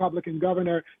Republican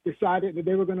governor, decided that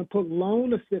they were going to put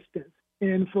loan assistance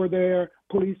in for their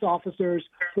police officers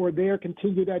for their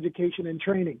continued education and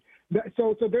training.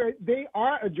 So they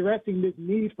are addressing this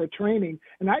need for training,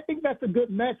 and I think that's a good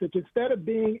message. Instead of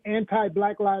being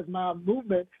anti-Black Lives Matter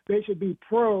movement, they should be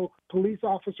pro-police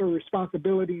officer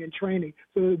responsibility and training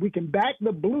so that we can back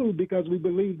the blue because we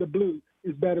believe the blue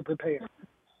is better prepared.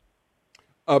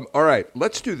 All right,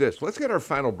 let's do this. Let's get our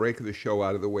final break of the show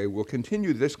out of the way. We'll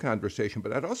continue this conversation,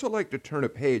 but I'd also like to turn a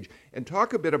page and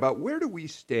talk a bit about where do we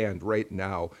stand right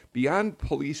now beyond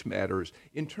police matters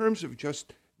in terms of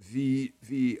just the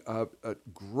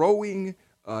growing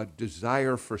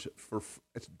desire for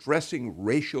addressing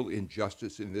racial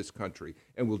injustice in this country.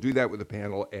 And we'll do that with a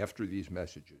panel after these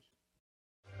messages.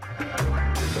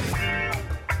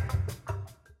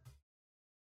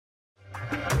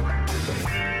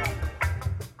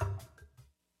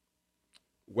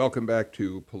 Welcome back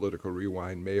to Political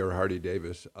Rewind. Mayor Hardy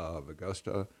Davis of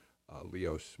Augusta,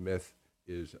 Leo Smith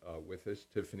is with us,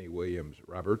 Tiffany Williams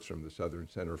Roberts from the Southern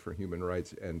Center for Human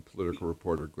Rights, and political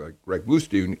reporter Greg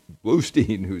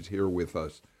Bluestein, who's here with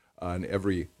us on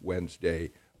every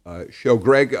Wednesday show.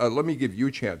 Greg, let me give you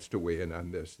a chance to weigh in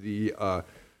on this. The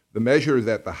measure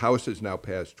that the House has now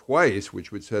passed twice,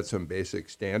 which would set some basic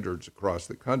standards across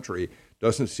the country,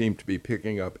 doesn't seem to be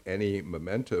picking up any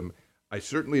momentum. I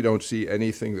certainly don't see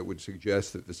anything that would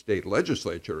suggest that the state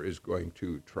legislature is going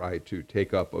to try to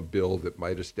take up a bill that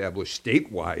might establish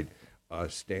statewide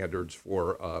standards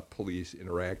for police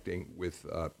interacting with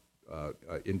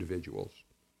individuals.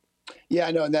 Yeah,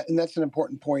 I know, and that's an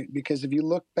important point, because if you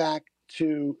look back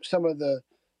to some of the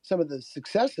some of the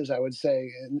successes, I would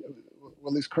say, and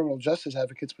at least criminal justice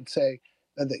advocates would say,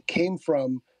 that came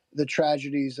from the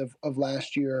tragedies of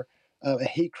last year. A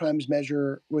hate crimes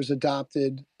measure was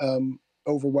adopted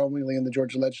overwhelmingly in the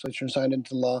Georgia legislature and signed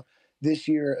into law. This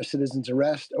year, a citizen's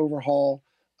arrest overhaul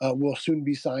will soon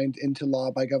be signed into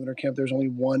law by Governor Kemp. There's only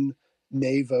one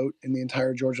nay vote in the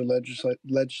entire Georgia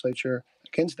legislature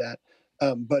against that.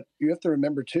 But you have to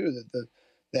remember, too, that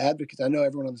the advocates, I know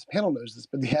everyone on this panel knows this,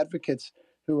 but the advocates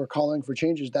who were calling for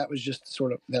changes, that was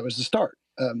the start.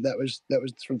 That was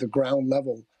sort of the ground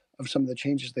level of some of the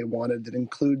changes they wanted. That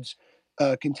includes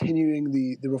continuing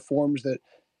the reforms that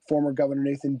former Governor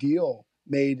Nathan Deal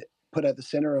put at the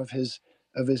center of his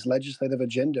legislative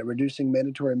agenda, reducing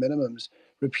mandatory minimums,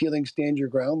 repealing stand your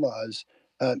ground laws,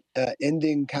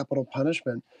 ending capital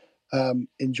punishment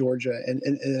in Georgia,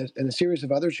 and a series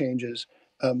of other changes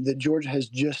that Georgia has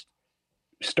just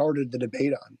started the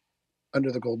debate on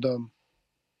under the Gold Dome.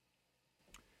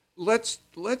 Let's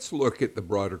look at the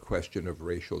broader question of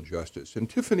racial justice. And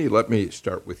Tiffany, let me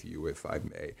start with you, if I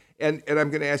may. And I'm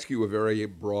going to ask you a very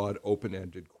broad,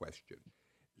 open-ended question.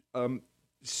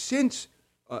 Since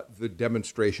the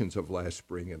demonstrations of last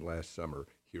spring and last summer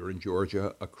here in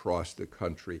Georgia, across the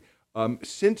country,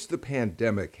 since the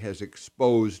pandemic has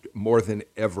exposed more than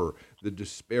ever the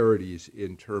disparities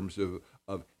in terms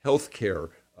of health care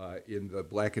in the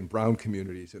Black and brown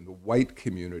communities and the white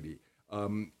community,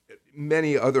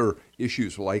 many other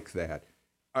issues like that.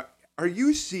 Are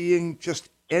you seeing just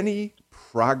any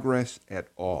progress at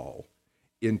all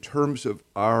in terms of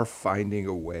our finding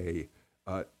a way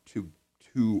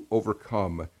to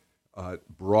overcome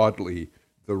broadly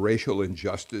the racial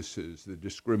injustices, the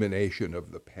discrimination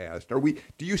of the past?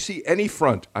 Do you see any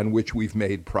front on which we've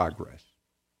made progress?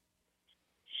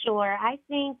 Sure. I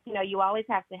think, you always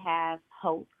have to have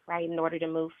hope, right, in order to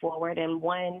move forward. And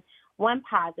one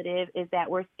positive is that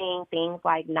we're seeing things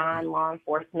like non-law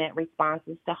enforcement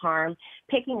responses to harm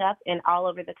picking up in all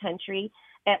over the country.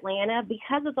 Atlanta,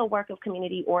 because of the work of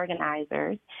community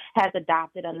organizers, has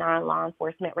adopted a non-law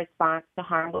enforcement response to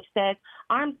harm, which says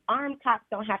armed cops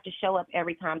don't have to show up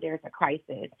every time there's a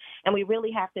crisis. And we really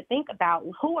have to think about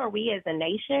who are we as a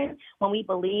nation when we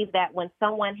believe that when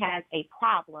someone has a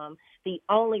problem, the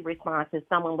only response is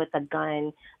someone with a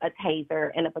gun, a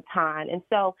taser, and a baton. And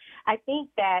so I think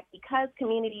that because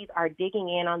communities are digging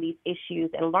in on these issues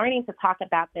and learning to talk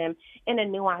about them in a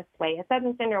nuanced way, at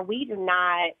Southern Center, we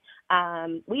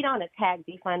don't attack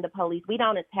defund the police. We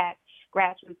don't attack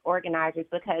grassroots organizers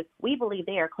because we believe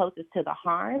they are closest to the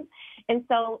harm. And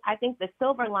so I think the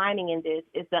silver lining in this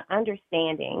is the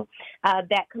understanding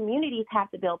that communities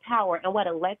have to build power. And what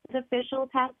elected officials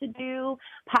have to do,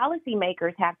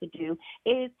 policymakers have to do,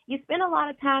 is you spend a lot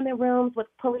of time in rooms with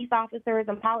police officers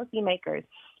and policymakers.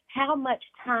 How much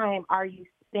time are you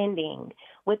spending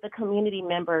with the community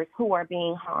members who are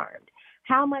being harmed?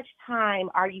 How much time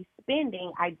are you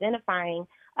spending identifying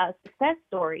success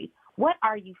stories? What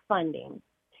are you funding?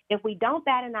 If we don't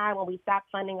bat an eye when we stop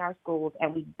funding our schools,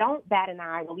 and we don't bat an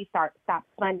eye when we stop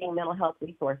funding mental health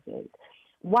resources,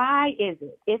 why is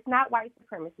it? It's not white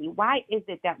supremacy. Why is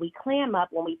it that we clam up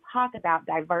when we talk about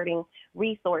diverting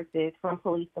resources from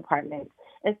police departments?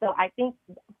 And so I think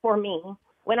for me,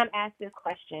 when I'm asked this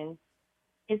question,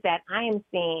 is that I am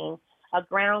seeing a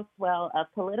groundswell of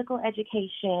political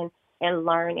education and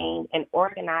learning and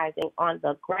organizing on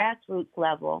the grassroots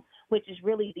level, which is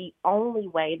really the only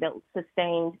way that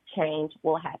sustained change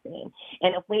will happen.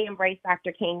 And if we embrace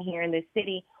Dr. King here in this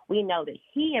city, we know that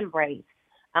he embraced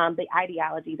the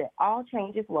ideology that all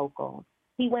change is local.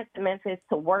 He went to Memphis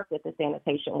to work with the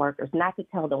sanitation workers, not to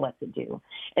tell them what to do.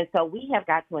 And so we have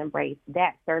got to embrace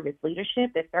that service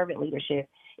leadership, that servant leadership,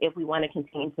 if we want to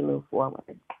continue to move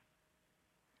forward.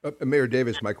 Mayor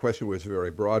Davis, my question was a very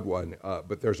broad one,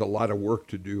 but there's a lot of work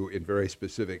to do in very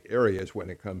specific areas when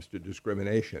it comes to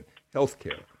discrimination: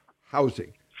 healthcare,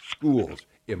 housing, schools,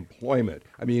 employment.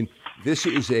 I mean, this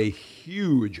is a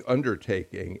huge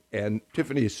undertaking, and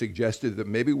Tiffany has suggested that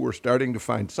maybe we're starting to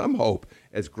find some hope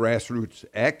as grassroots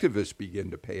activists begin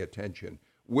to pay attention.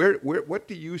 What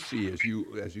do you see as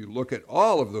you look at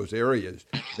all of those areas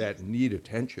that need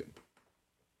attention?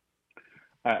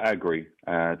 I agree.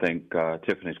 I think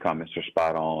Tiffany's comments are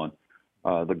spot on.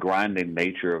 The grinding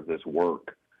nature of this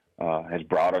work has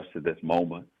brought us to this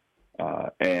moment.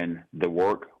 And the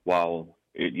work, while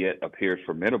it yet appears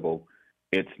formidable,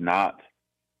 it's not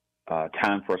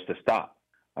time for us to stop.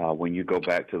 When you go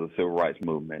back to the civil rights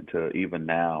movement, to even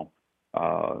now,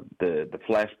 the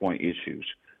flashpoint issues,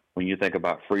 when you think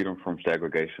about freedom from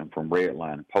segregation, from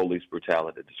redlining, police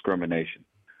brutality, discrimination,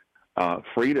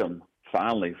 freedom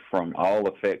finally from all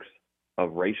effects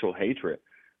of racial hatred,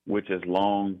 which has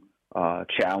long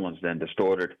challenged and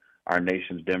distorted our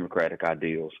nation's democratic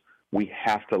ideals. We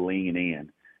have to lean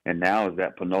in. And now is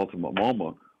that penultimate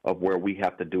moment of where we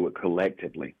have to do it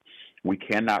collectively. We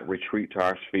cannot retreat to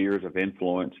our spheres of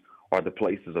influence or the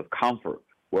places of comfort,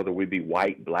 whether we be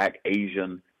white, black,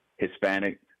 Asian,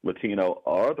 Hispanic, Latino,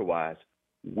 or otherwise.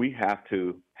 We have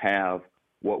to have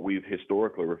what we've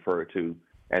historically referred to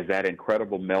as that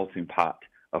incredible melting pot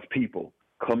of people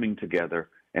coming together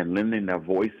and lending their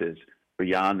voices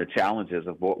beyond the challenges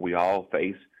of what we all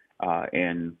face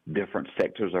in different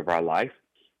sectors of our life,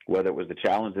 whether it was the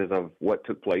challenges of what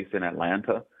took place in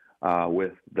Atlanta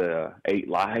with the 8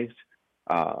 lives,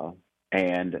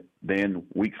 and then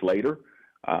weeks later,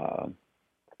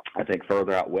 I think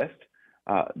further out west,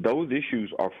 those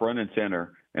issues are front and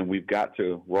center, and we've got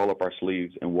to roll up our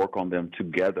sleeves and work on them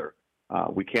together.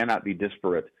 We cannot be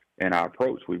disparate in our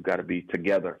approach. We've got to be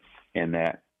together in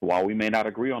that. While we may not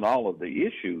agree on all of the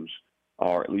issues,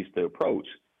 or at least the approach,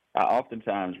 I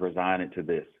oftentimes resign it to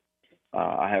this.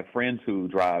 I have friends who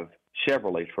drive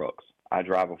Chevrolet trucks. I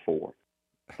drive a Ford.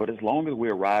 But as long as we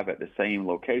arrive at the same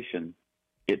location,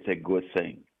 it's a good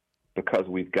thing, because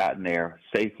we've gotten there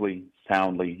safely,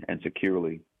 soundly, and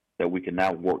securely, that we can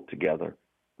now work together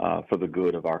for the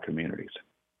good of our communities.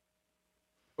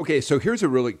 Okay, so here's a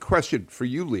really question for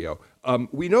you, Leo.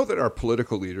 We know that our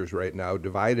political leaders right now,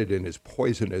 divided in as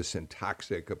poisonous and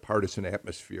toxic a partisan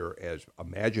atmosphere as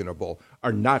imaginable,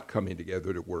 are not coming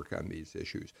together to work on these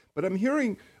issues. But I'm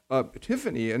hearing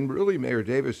Tiffany and really Mayor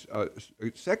Davis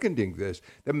seconding this,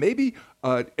 that maybe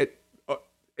at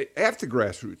the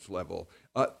grassroots level,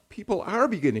 people are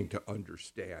beginning to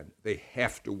understand they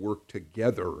have to work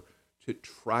together to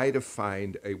try to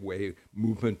find a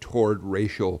movement toward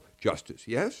racial justice.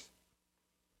 Yes?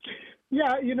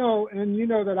 Yeah, and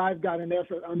that I've got an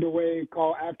effort underway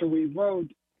called After We Vote.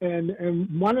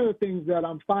 And one of the things that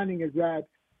I'm finding is that,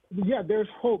 there's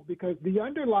hope, because the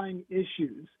underlying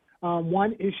issues,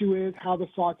 one issue is how the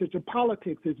sausage of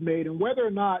politics is made and whether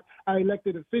or not our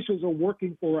elected officials are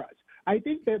working for us. I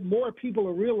think that more people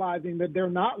are realizing that they're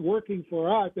not working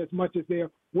for us as much as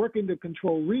they're working to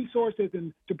control resources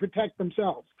and to protect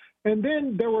themselves. And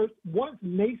then there were once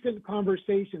nascent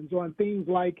conversations on things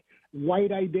like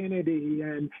white identity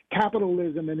and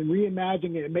capitalism and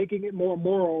reimagining it, making it more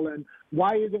moral, and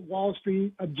why isn't Wall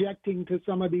Street objecting to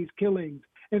some of these killings,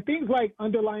 and things like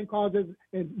underlying causes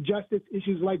and justice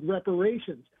issues like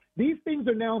reparations. These things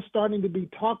are now starting to be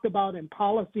talked about in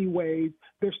policy ways.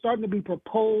 They're starting to be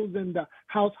proposed in the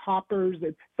House hoppers,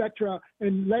 et cetera,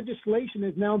 and legislation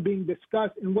is now being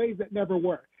discussed in ways that never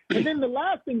were. And then the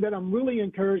last thing that I'm really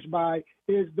encouraged by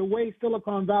is the way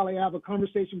Silicon Valley, I have a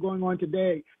conversation going on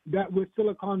today that with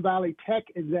Silicon Valley tech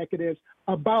executives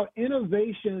about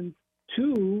innovations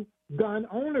to gun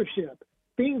ownership.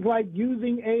 Things like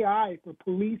using AI for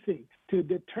policing to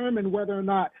determine whether or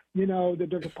not,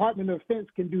 the Department of Defense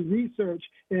can do research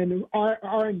and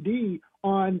R&D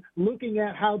on looking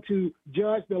at how to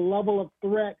judge the level of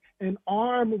threat and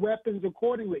arm weapons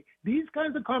accordingly. These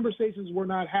kinds of conversations were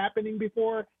not happening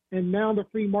before, and now the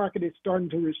free market is starting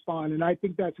to respond, and I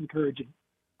think that's encouraging.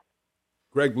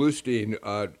 Greg Bluestein,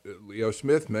 Leo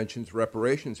Smith mentions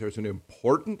reparations. There's an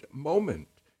important moment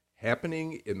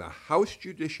happening in the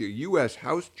U.S.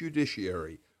 House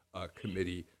Judiciary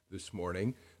Committee this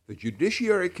morning. The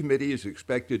Judiciary Committee is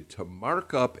expected to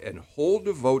mark up and hold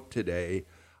a vote today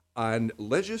on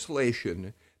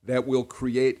legislation that will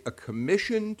create a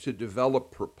commission to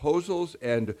develop proposals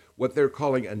and what they're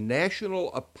calling a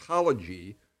national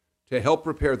apology to help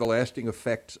repair the lasting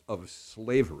effects of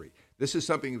slavery. This is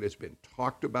something that's been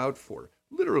talked about for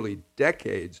literally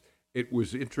decades. It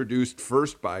was introduced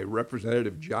first by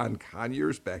Representative John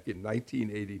Conyers back in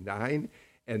 1989,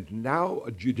 and now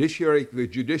the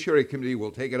Judiciary Committee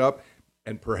will take it up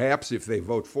and perhaps, if they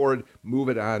vote for it, move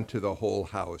it on to the whole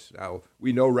House. Now,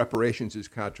 we know reparations is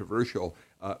controversial,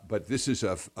 but this is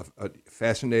a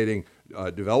fascinating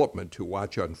development to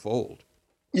watch unfold.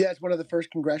 Yeah, it's one of the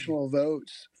first congressional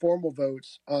votes, formal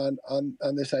votes on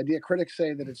this idea. Critics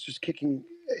say that it's just kicking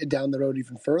it down the road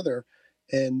even further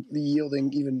and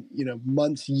yielding even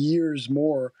months, years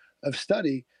more of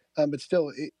study. But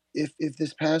still, if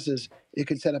this passes, it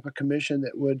could set up a commission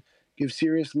that would give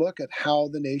serious look at how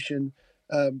the nation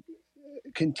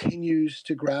continues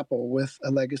to grapple with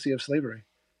a legacy of slavery.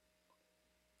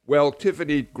 Well,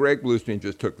 Tiffany, Greg Bluestein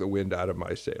just took the wind out of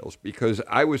my sails, because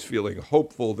I was feeling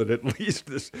hopeful that at least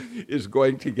this is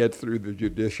going to get through the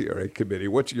Judiciary Committee.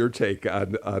 What's your take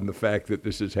on the fact that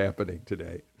this is happening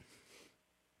today?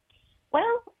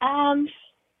 Well,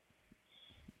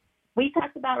 we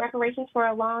talked about reparations for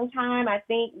a long time. I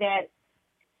think that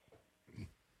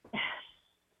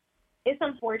it's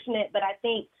unfortunate, but I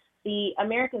think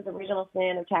America's original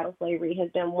sin of chattel slavery has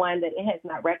been one that it has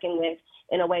not reckoned with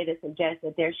in a way that suggests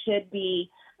that there should be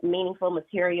meaningful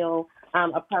material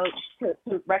approach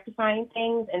to rectifying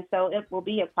things. And so it will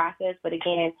be a process, but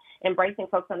again, embracing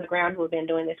folks on the ground who have been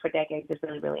doing this for decades is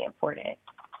really, really important.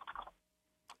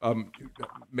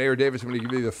 Mayor Davis, I'm going to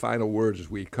give you the final words as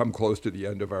we come close to the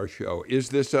end of our show. Is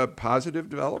this a positive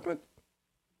development?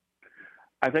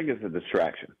 I think it's a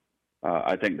distraction.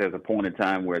 I think there's a point in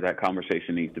time where that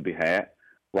conversation needs to be had.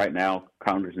 Right now,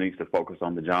 Congress needs to focus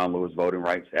on the John Lewis Voting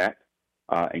Rights Act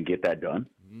and get that done.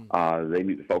 They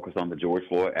need to focus on the George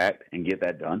Floyd Act and get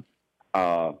that done.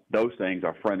 Those things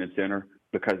are front and center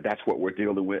because that's what we're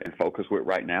dealing with and focus with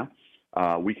right now.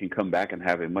 We can come back and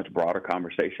have a much broader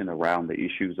conversation around the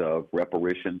issues of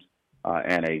reparations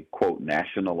and a, quote,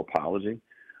 national apology.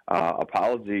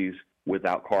 Apologies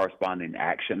without corresponding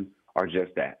action are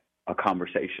just that, a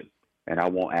conversation. And I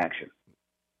want action.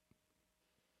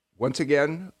 Once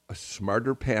again, a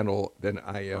smarter panel than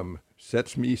I am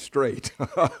sets me straight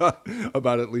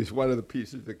about at least one of the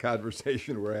pieces of the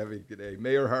conversation we're having today.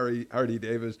 Mayor Hardy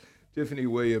Davis, Tiffany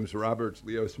Williams Roberts,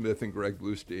 Leo Smith, and Greg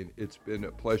Bluestein. It's been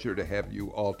a pleasure to have you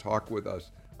all talk with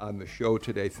us on the show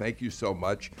today. Thank you so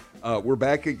much. We're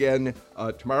back again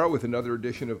tomorrow with another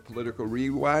edition of Political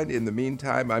Rewind. In the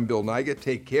meantime, I'm Bill Nigut.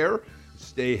 Take care.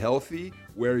 Stay healthy.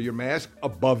 Wear your mask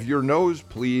above your nose,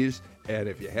 please. And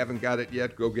if you haven't got it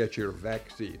yet, go get your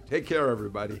vaccine. Take care,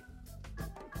 everybody.